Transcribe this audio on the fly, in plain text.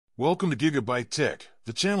Welcome to Gigabyte Tech,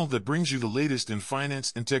 the channel that brings you the latest in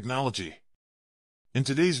finance and technology. In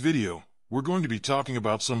today's video, we're going to be talking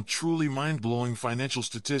about some truly mind-blowing financial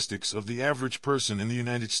statistics of the average person in the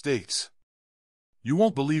United States. You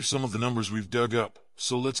won't believe some of the numbers we've dug up,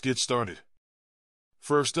 so let's get started.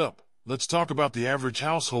 First up, let's talk about the average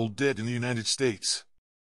household debt in the United States.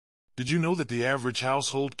 Did you know that the average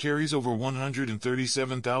household carries over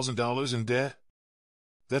 $137,000 in debt?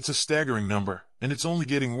 That's a staggering number, and it's only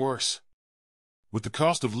getting worse. With the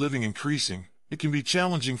cost of living increasing, it can be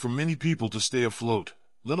challenging for many people to stay afloat,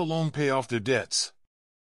 let alone pay off their debts.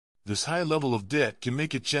 This high level of debt can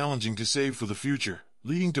make it challenging to save for the future,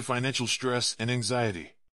 leading to financial stress and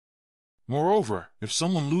anxiety. Moreover, if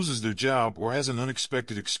someone loses their job or has an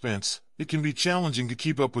unexpected expense, it can be challenging to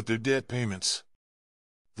keep up with their debt payments.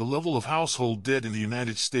 The level of household debt in the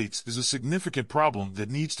United States is a significant problem that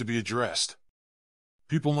needs to be addressed.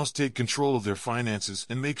 People must take control of their finances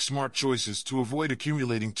and make smart choices to avoid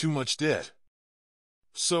accumulating too much debt.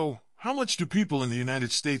 So, how much do people in the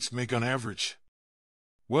United States make on average?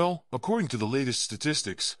 Well, according to the latest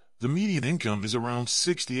statistics, the median income is around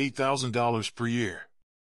 $68,000 per year.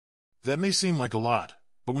 That may seem like a lot,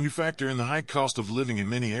 but when you factor in the high cost of living in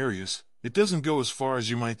many areas, it doesn't go as far as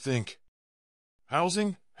you might think.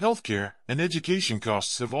 Housing, healthcare, and education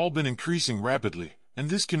costs have all been increasing rapidly, and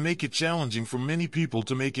this can make it challenging for many people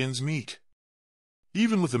to make ends meet.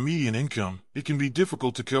 Even with a median income, it can be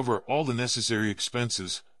difficult to cover all the necessary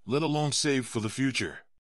expenses, let alone save for the future.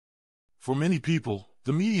 For many people,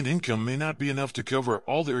 the median income may not be enough to cover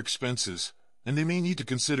all their expenses, and they may need to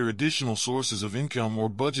consider additional sources of income or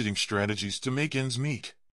budgeting strategies to make ends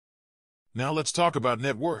meet. Now let's talk about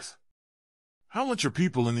net worth. How much are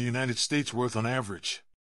people in the United States worth on average?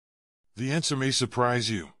 The answer may surprise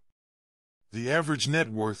you. The average net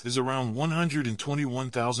worth is around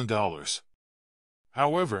 $121,000.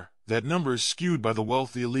 However, that number is skewed by the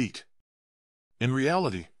wealthy elite. In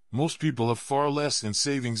reality, most people have far less in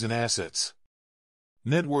savings and assets.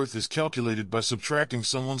 Net worth is calculated by subtracting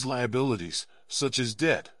someone's liabilities, such as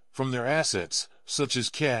debt, from their assets, such as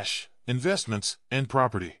cash, investments, and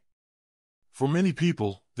property. For many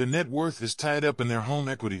people, their net worth is tied up in their home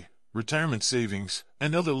equity, retirement savings,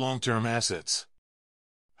 and other long-term assets.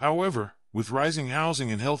 However, with rising housing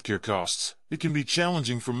and healthcare costs, it can be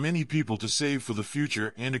challenging for many people to save for the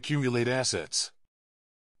future and accumulate assets.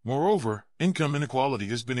 Moreover, income inequality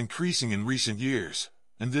has been increasing in recent years,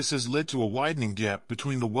 and this has led to a widening gap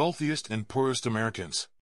between the wealthiest and poorest Americans.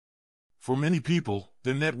 For many people,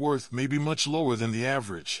 their net worth may be much lower than the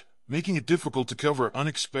average, making it difficult to cover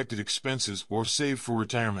unexpected expenses or save for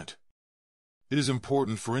retirement. It is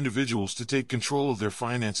important for individuals to take control of their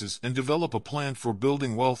finances and develop a plan for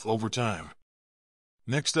building wealth over time.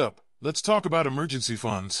 Next up, let's talk about emergency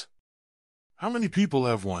funds. How many people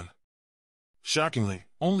have one? Shockingly,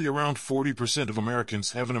 only around 40% of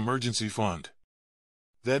Americans have an emergency fund.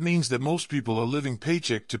 That means that most people are living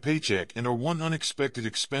paycheck to paycheck and are one unexpected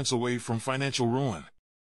expense away from financial ruin.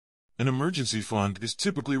 An emergency fund is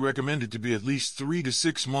typically recommended to be at least 3 to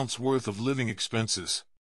 6 months' worth of living expenses.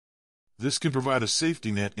 This can provide a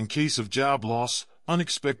safety net in case of job loss,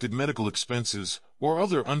 unexpected medical expenses, or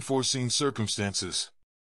other unforeseen circumstances.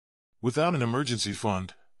 Without an emergency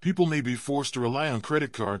fund, people may be forced to rely on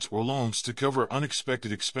credit cards or loans to cover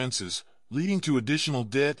unexpected expenses, leading to additional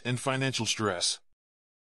debt and financial stress.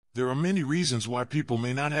 There are many reasons why people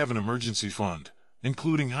may not have an emergency fund,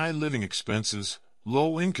 including high living expenses,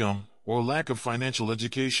 low income, or lack of financial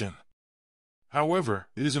education. However,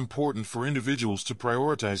 it is important for individuals to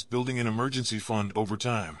prioritize building an emergency fund over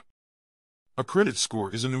time. A credit score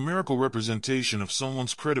is a numerical representation of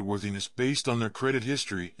someone's creditworthiness based on their credit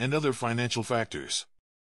history and other financial factors.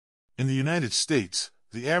 In the United States,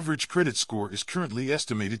 the average credit score is currently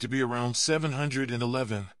estimated to be around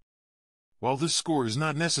 711. While this score is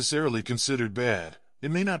not necessarily considered bad, it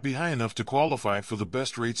may not be high enough to qualify for the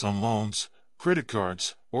best rates on loans, credit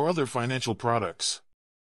cards, or other financial products.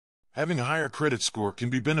 Having a higher credit score can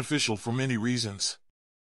be beneficial for many reasons.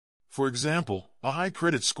 For example, a high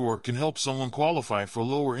credit score can help someone qualify for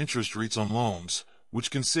lower interest rates on loans, which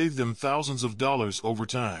can save them thousands of dollars over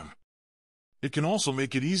time. It can also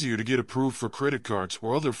make it easier to get approved for credit cards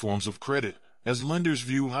or other forms of credit, as lenders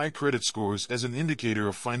view high credit scores as an indicator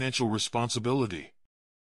of financial responsibility.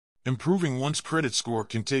 Improving one's credit score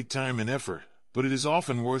can take time and effort, but it is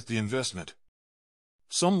often worth the investment.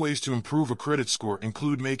 Some ways to improve a credit score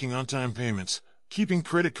include making on-time payments, keeping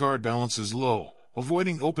credit card balances low,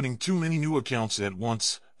 avoiding opening too many new accounts at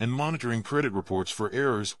once, and monitoring credit reports for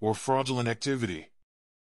errors or fraudulent activity.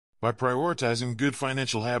 By prioritizing good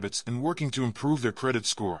financial habits and working to improve their credit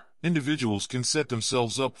score, individuals can set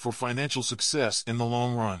themselves up for financial success in the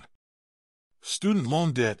long run. Student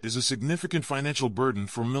loan debt is a significant financial burden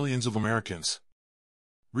for millions of Americans.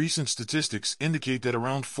 Recent statistics indicate that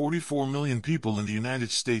around 44 million people in the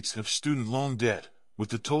United States have student loan debt, with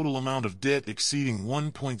the total amount of debt exceeding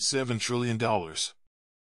 $1.7 trillion.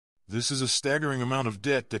 This is a staggering amount of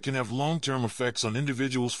debt that can have long-term effects on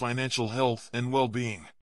individuals' financial health and well-being.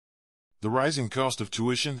 The rising cost of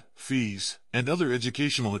tuition, fees, and other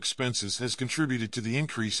educational expenses has contributed to the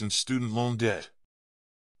increase in student loan debt.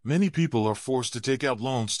 Many people are forced to take out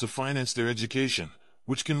loans to finance their education,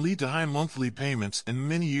 which can lead to high monthly payments and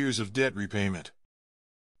many years of debt repayment.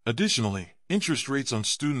 Additionally, interest rates on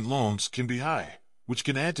student loans can be high, which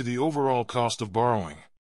can add to the overall cost of borrowing.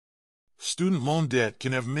 Student loan debt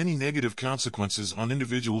can have many negative consequences on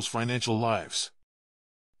individuals' financial lives.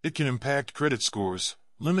 It can impact credit scores,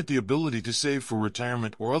 limit the ability to save for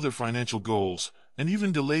retirement or other financial goals, and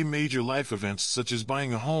even delay major life events such as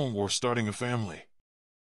buying a home or starting a family.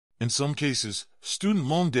 In some cases, student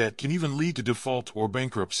loan debt can even lead to default or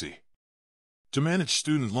bankruptcy. To manage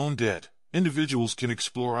student loan debt, individuals can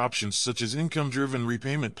explore options such as income-driven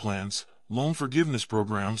repayment plans, loan forgiveness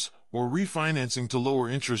programs, or refinancing to lower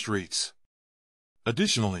interest rates.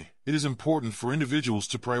 Additionally, it is important for individuals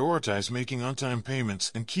to prioritize making on-time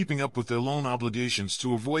payments and keeping up with their loan obligations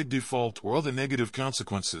to avoid default or other negative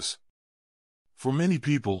consequences. For many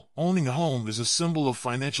people, owning a home is a symbol of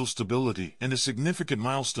financial stability and a significant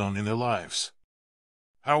milestone in their lives.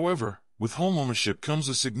 However, with homeownership comes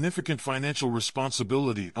a significant financial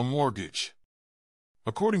responsibility, a mortgage.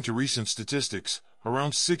 According to recent statistics,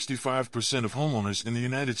 around 65% of homeowners in the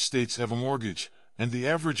United States have a mortgage, and the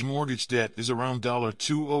average mortgage debt is around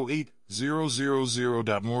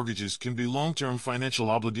 $208,000. Mortgages can be long-term financial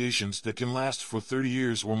obligations that can last for 30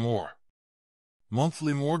 years or more.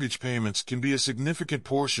 Monthly mortgage payments can be a significant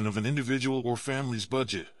portion of an individual or family's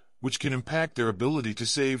budget, which can impact their ability to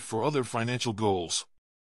save for other financial goals.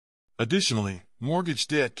 Additionally, mortgage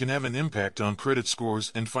debt can have an impact on credit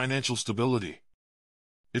scores and financial stability.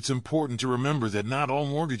 It's important to remember that not all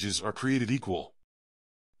mortgages are created equal.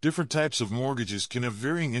 Different types of mortgages can have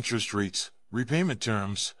varying interest rates, repayment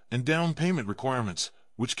terms, and down payment requirements,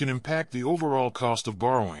 which can impact the overall cost of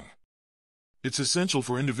borrowing. It's essential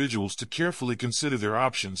for individuals to carefully consider their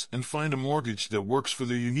options and find a mortgage that works for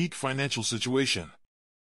their unique financial situation.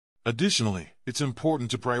 Additionally, it's important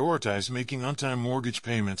to prioritize making on-time mortgage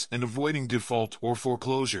payments and avoiding default or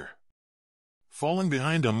foreclosure. Falling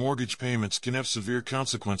behind on mortgage payments can have severe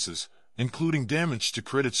consequences, including damage to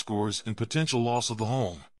credit scores and potential loss of the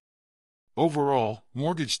home. Overall,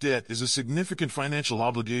 mortgage debt is a significant financial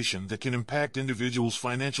obligation that can impact individuals'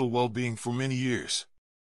 financial well-being for many years.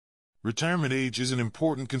 Retirement age is an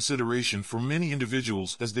important consideration for many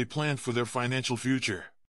individuals as they plan for their financial future.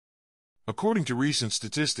 According to recent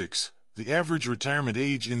statistics, the average retirement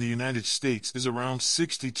age in the United States is around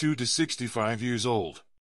 62 to 65 years old.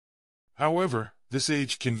 However, this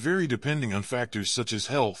age can vary depending on factors such as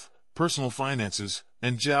health, personal finances,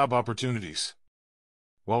 and job opportunities.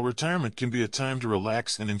 While retirement can be a time to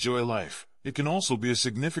relax and enjoy life, it can also be a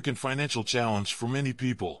significant financial challenge for many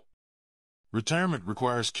people. Retirement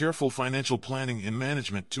requires careful financial planning and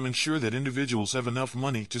management to ensure that individuals have enough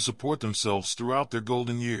money to support themselves throughout their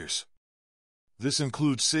golden years. This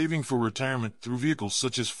includes saving for retirement through vehicles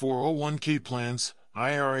such as 401k plans,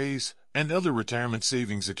 IRAs, and other retirement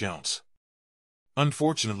savings accounts.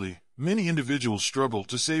 Unfortunately, many individuals struggle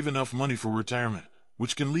to save enough money for retirement,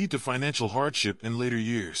 which can lead to financial hardship in later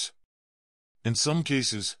years. In some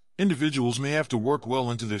cases, individuals may have to work well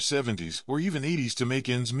into their 70s or even 80s to make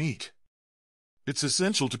ends meet. It's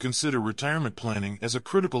essential to consider retirement planning as a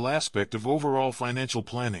critical aspect of overall financial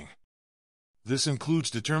planning. This includes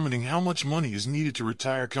determining how much money is needed to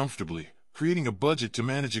retire comfortably, creating a budget to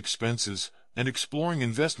manage expenses, and exploring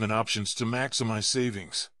investment options to maximize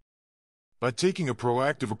savings. By taking a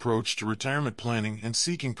proactive approach to retirement planning and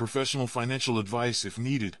seeking professional financial advice if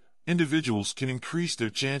needed, individuals can increase their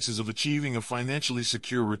chances of achieving a financially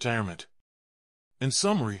secure retirement. In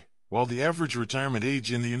summary, while the average retirement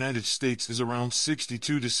age in the United States is around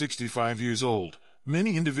 62 to 65 years old,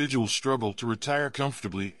 many individuals struggle to retire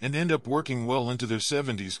comfortably and end up working well into their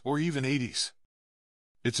 70s or even 80s.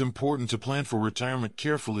 It's important to plan for retirement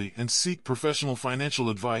carefully and seek professional financial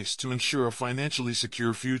advice to ensure a financially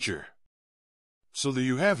secure future. So there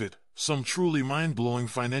you have it, some truly mind-blowing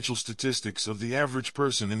financial statistics of the average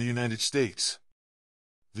person in the United States.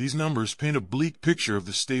 These numbers paint a bleak picture of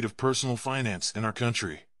the state of personal finance in our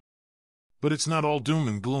country. But it's not all doom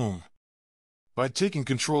and gloom. By taking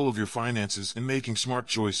control of your finances and making smart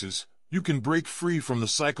choices, you can break free from the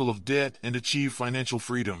cycle of debt and achieve financial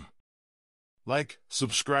freedom. Like,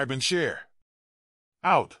 subscribe, and share.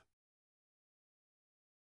 Out.